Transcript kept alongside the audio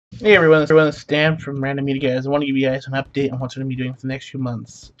Hey everyone, it's Stan from Random Media Guys. I want to give you guys an update on what I'm going to be doing for the next few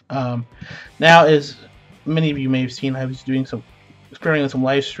months. Now, as many of you may have seen, I was experimenting with some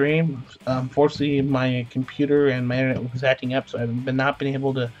live stream. Fortunately, my computer and my internet was acting up, so I've not been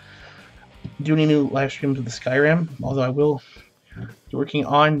able to do any new live streams with the Skyrim. Although I will be working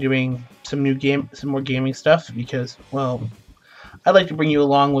on doing some more gaming stuff because, well, I'd like to bring you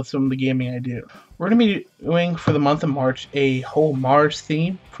along with some of the gaming I do. We're going to be doing for the month of March a whole Mars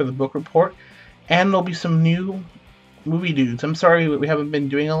theme for the book report, and there'll be some new movie dudes. I'm sorry we haven't been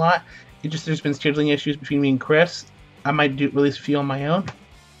doing a lot. There's been scheduling issues between me and Chris. I might release a few on my own.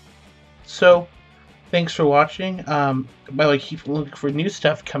 So, thanks for watching. By the way, keep looking for new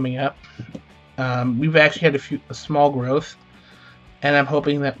stuff coming up. We've actually had a small growth, and I'm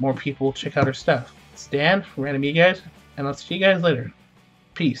hoping that more people will check out our stuff. Stan, Random You Guys, and I'll see you guys later.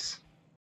 Peace.